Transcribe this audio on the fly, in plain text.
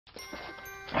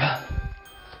아.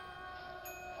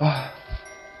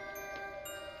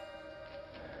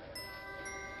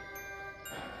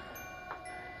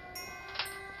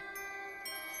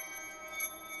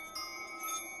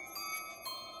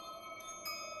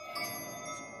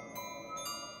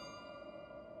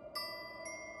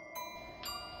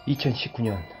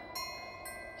 2019년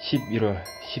 11월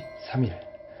 13일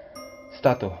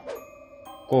스타트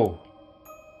고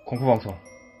공포방송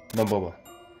넘버원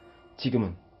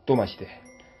지금은 또마 시대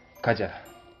가자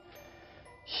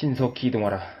신속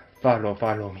이동하라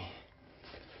팔로우 미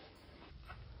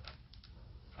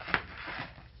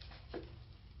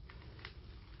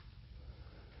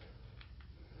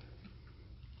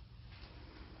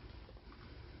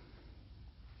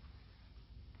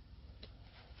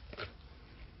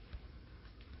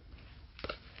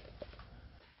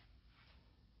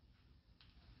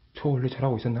저 원래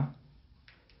잘하고 있었나?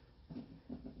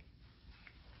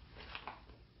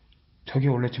 저기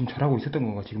원래 지금 잘하고 있었던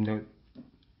건가? 지금 내가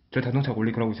저 자동차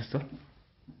올릴 거라고 있었어?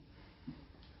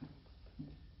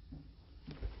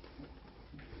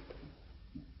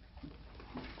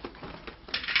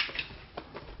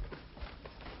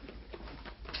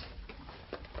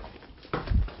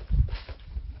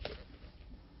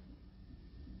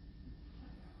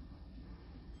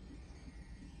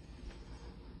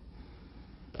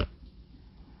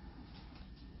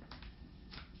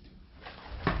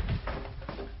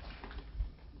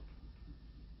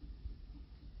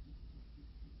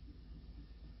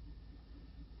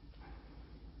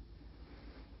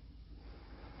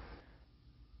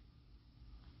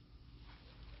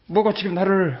 뭐가 지금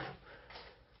나를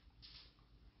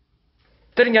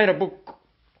때린 게 아니라 뭐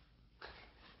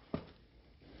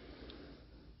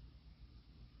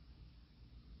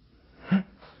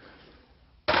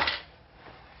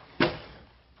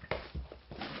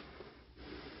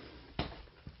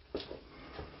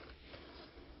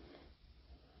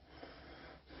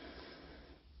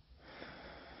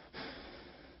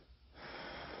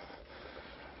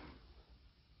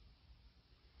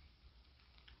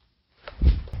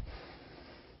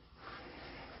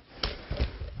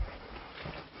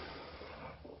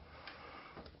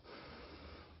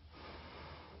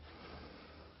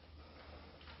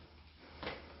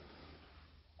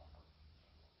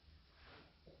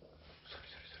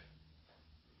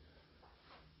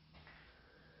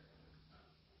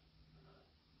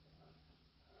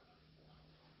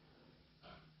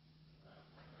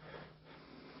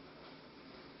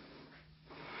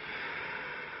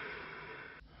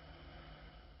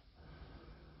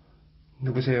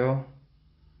누구세요?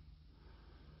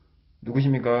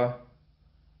 누구십니까?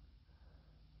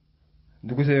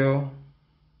 누구세요?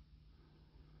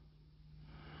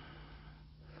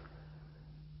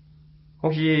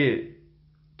 혹시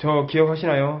저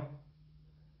기억하시나요?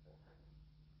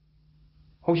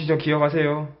 혹시 저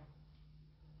기억하세요?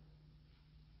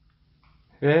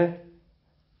 예?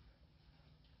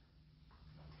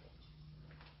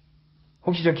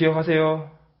 혹시 저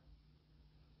기억하세요?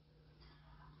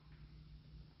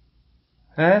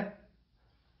 에?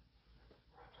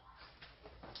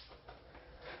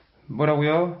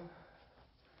 뭐라고요?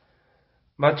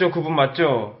 맞죠? 그분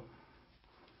맞죠?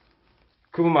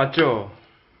 그분 맞죠?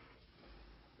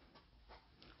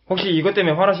 혹시 이것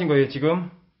때문에 화나신 거예요, 지금?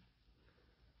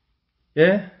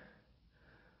 예?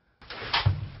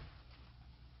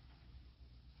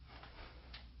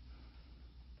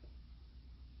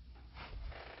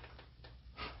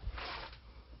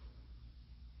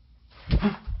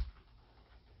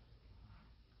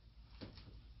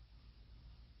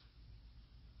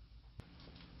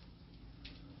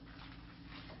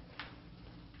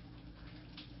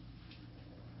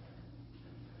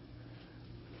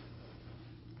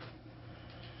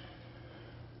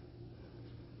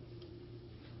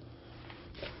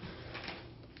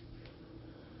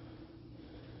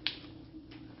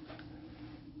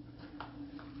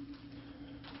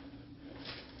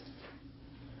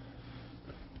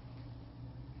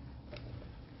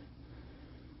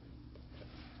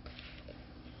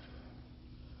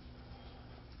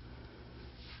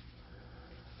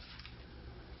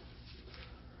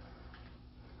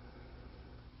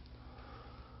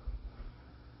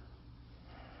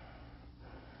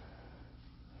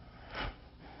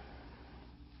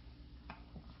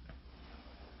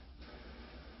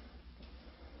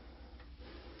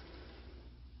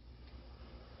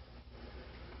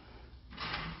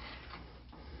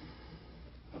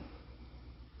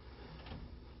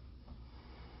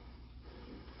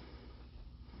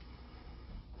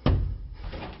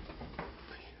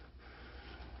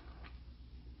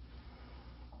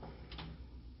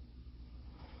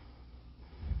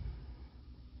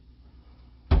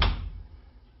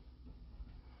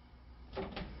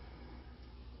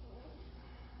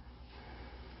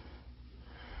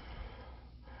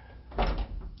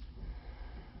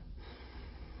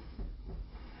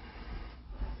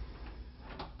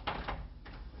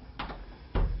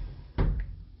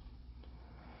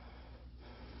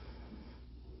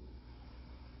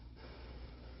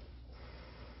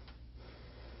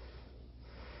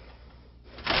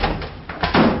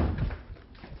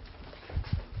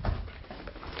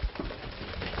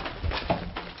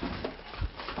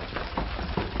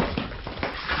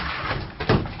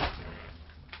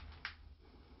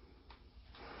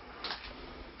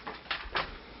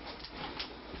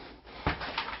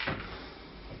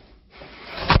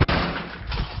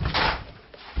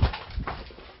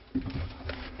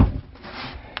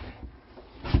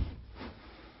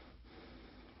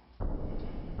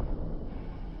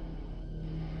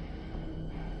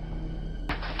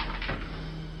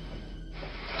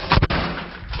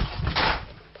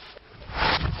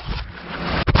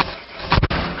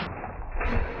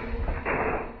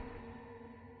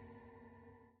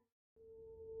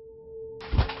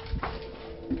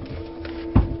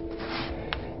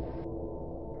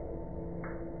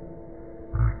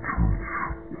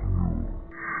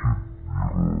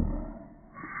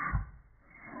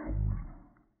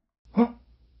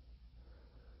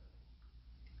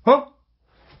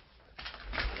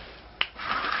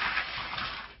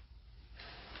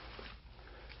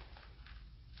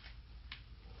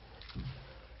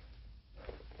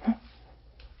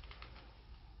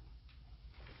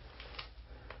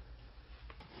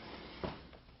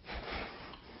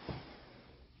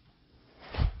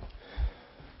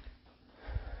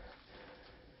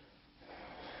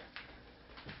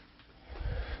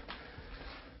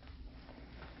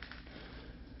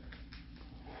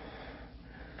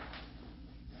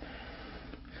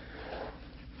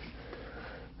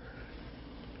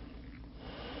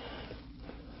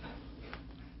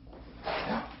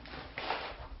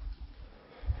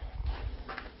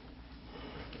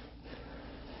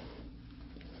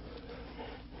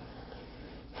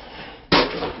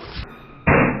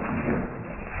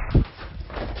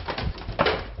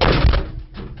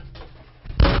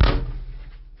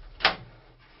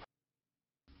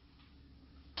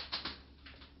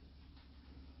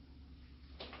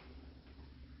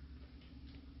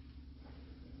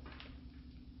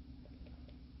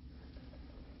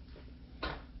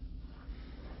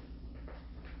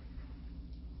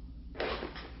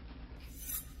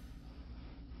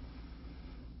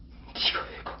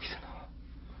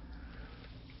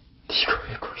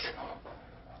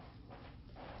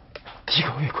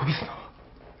 네가 왜 거기서 나와?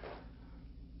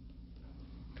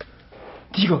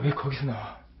 네가 왜 거기서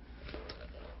나와?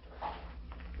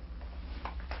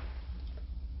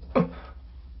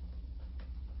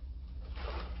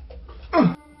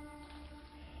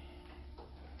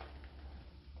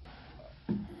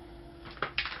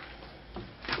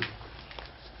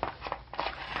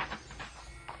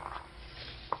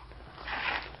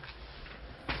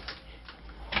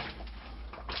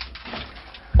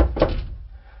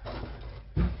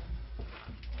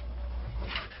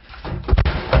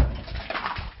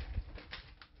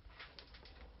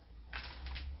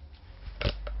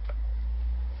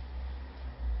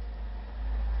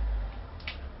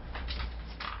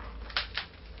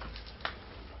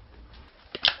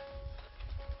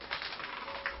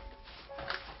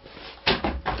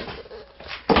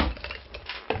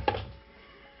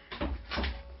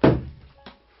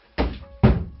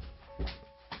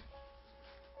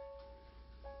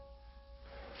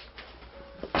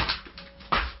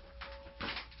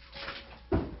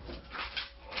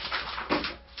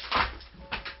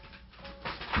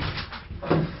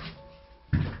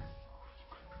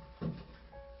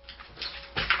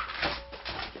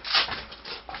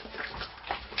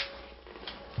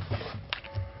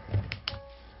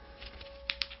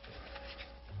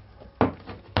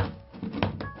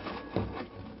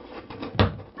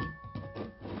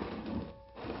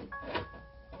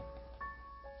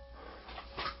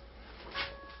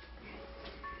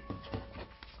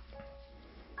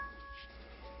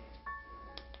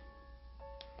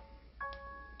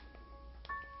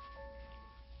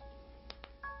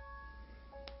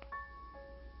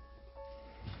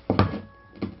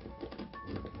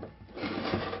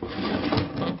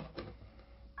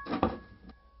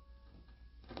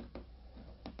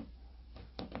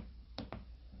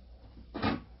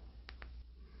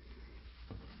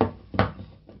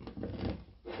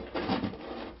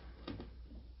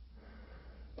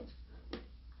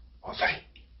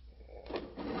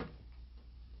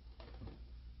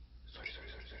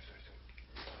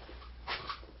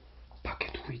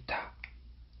 밖에 누구 있다.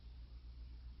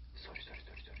 소리.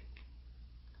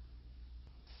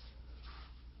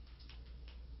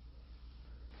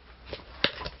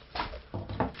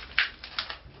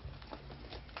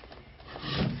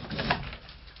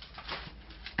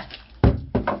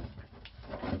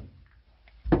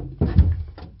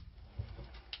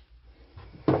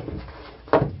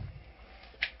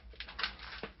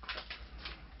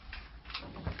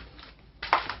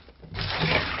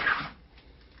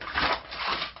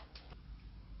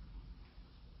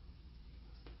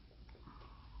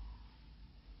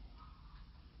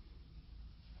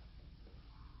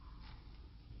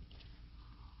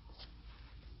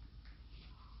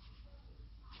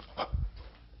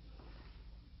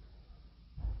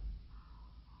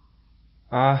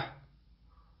 아,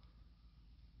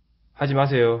 하지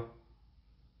마세요.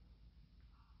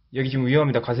 여기 지금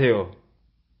위험합니다. 가세요.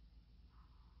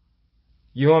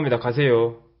 위험합니다.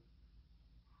 가세요.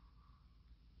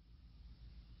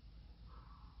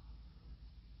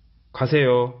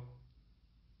 가세요.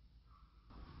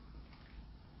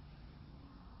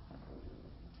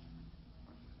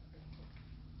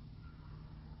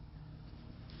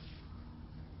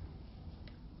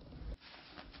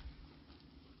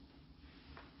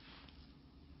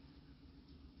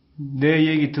 내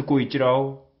얘기 듣고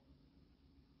있지라오.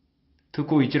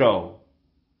 듣고 있지라오.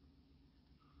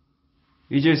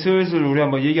 이제 슬슬 우리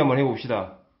한번 얘기 한번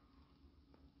해봅시다.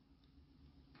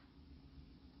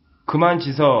 그만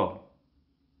짖어.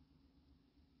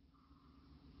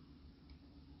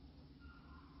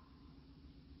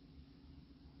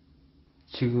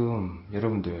 지금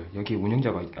여러분들 여기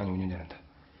운영자란다.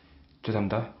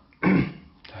 죄송합니다.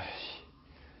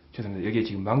 죄송합니다. 여기에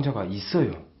지금 망자가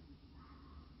있어요.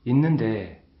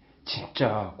 있는데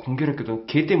진짜 공교롭게도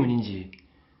걔 때문인지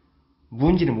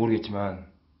뭔지는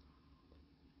모르겠지만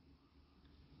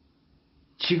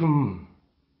지금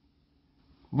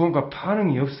뭔가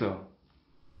반응이 없어.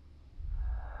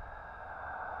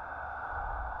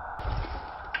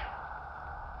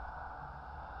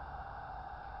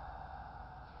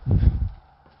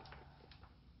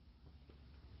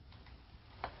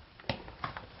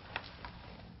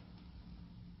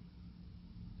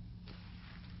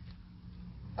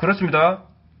 그렇습니다.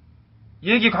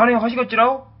 얘기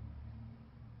가능하시겠지라?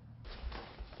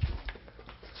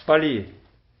 빨리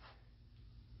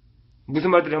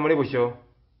무슨 말들을 한번 해보시오.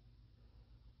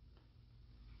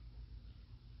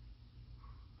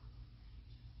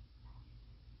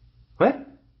 왜?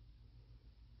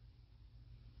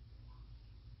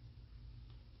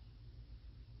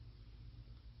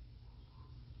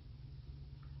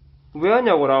 왜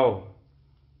하냐고 라오.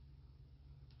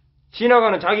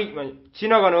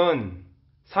 지나가는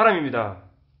사람입니다.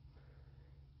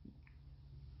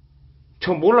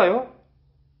 저 몰라요?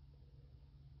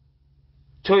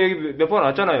 저 여기 몇 번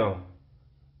왔잖아요.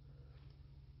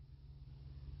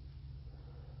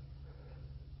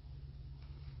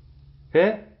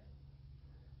 예?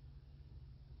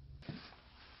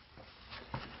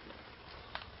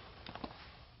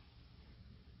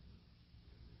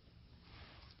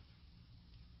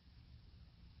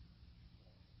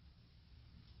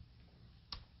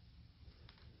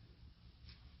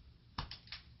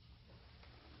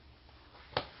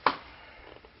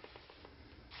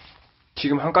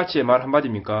 지금 한까치의 말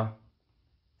한마디입니까?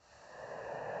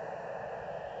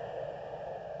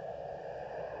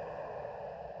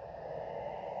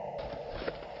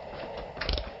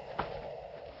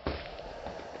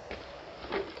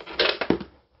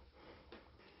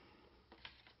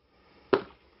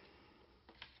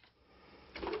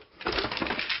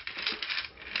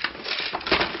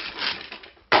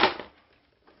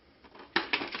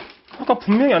 아까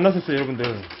분명히 안 났었어요,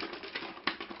 여러분들.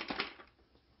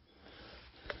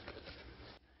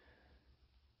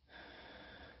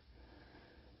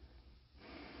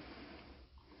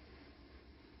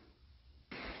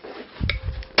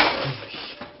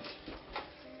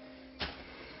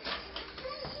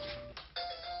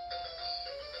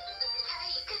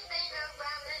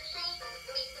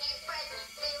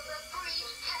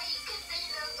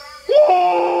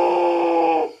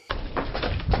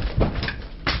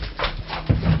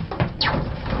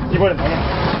 이번엔 나가.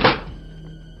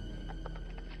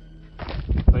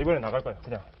 나 이번엔 나갈 거야,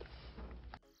 그냥.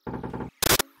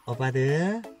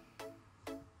 오빠들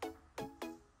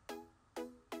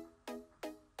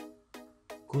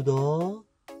구독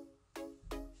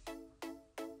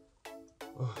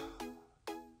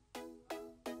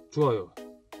좋아요.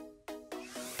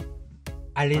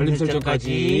 알림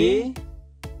설정까지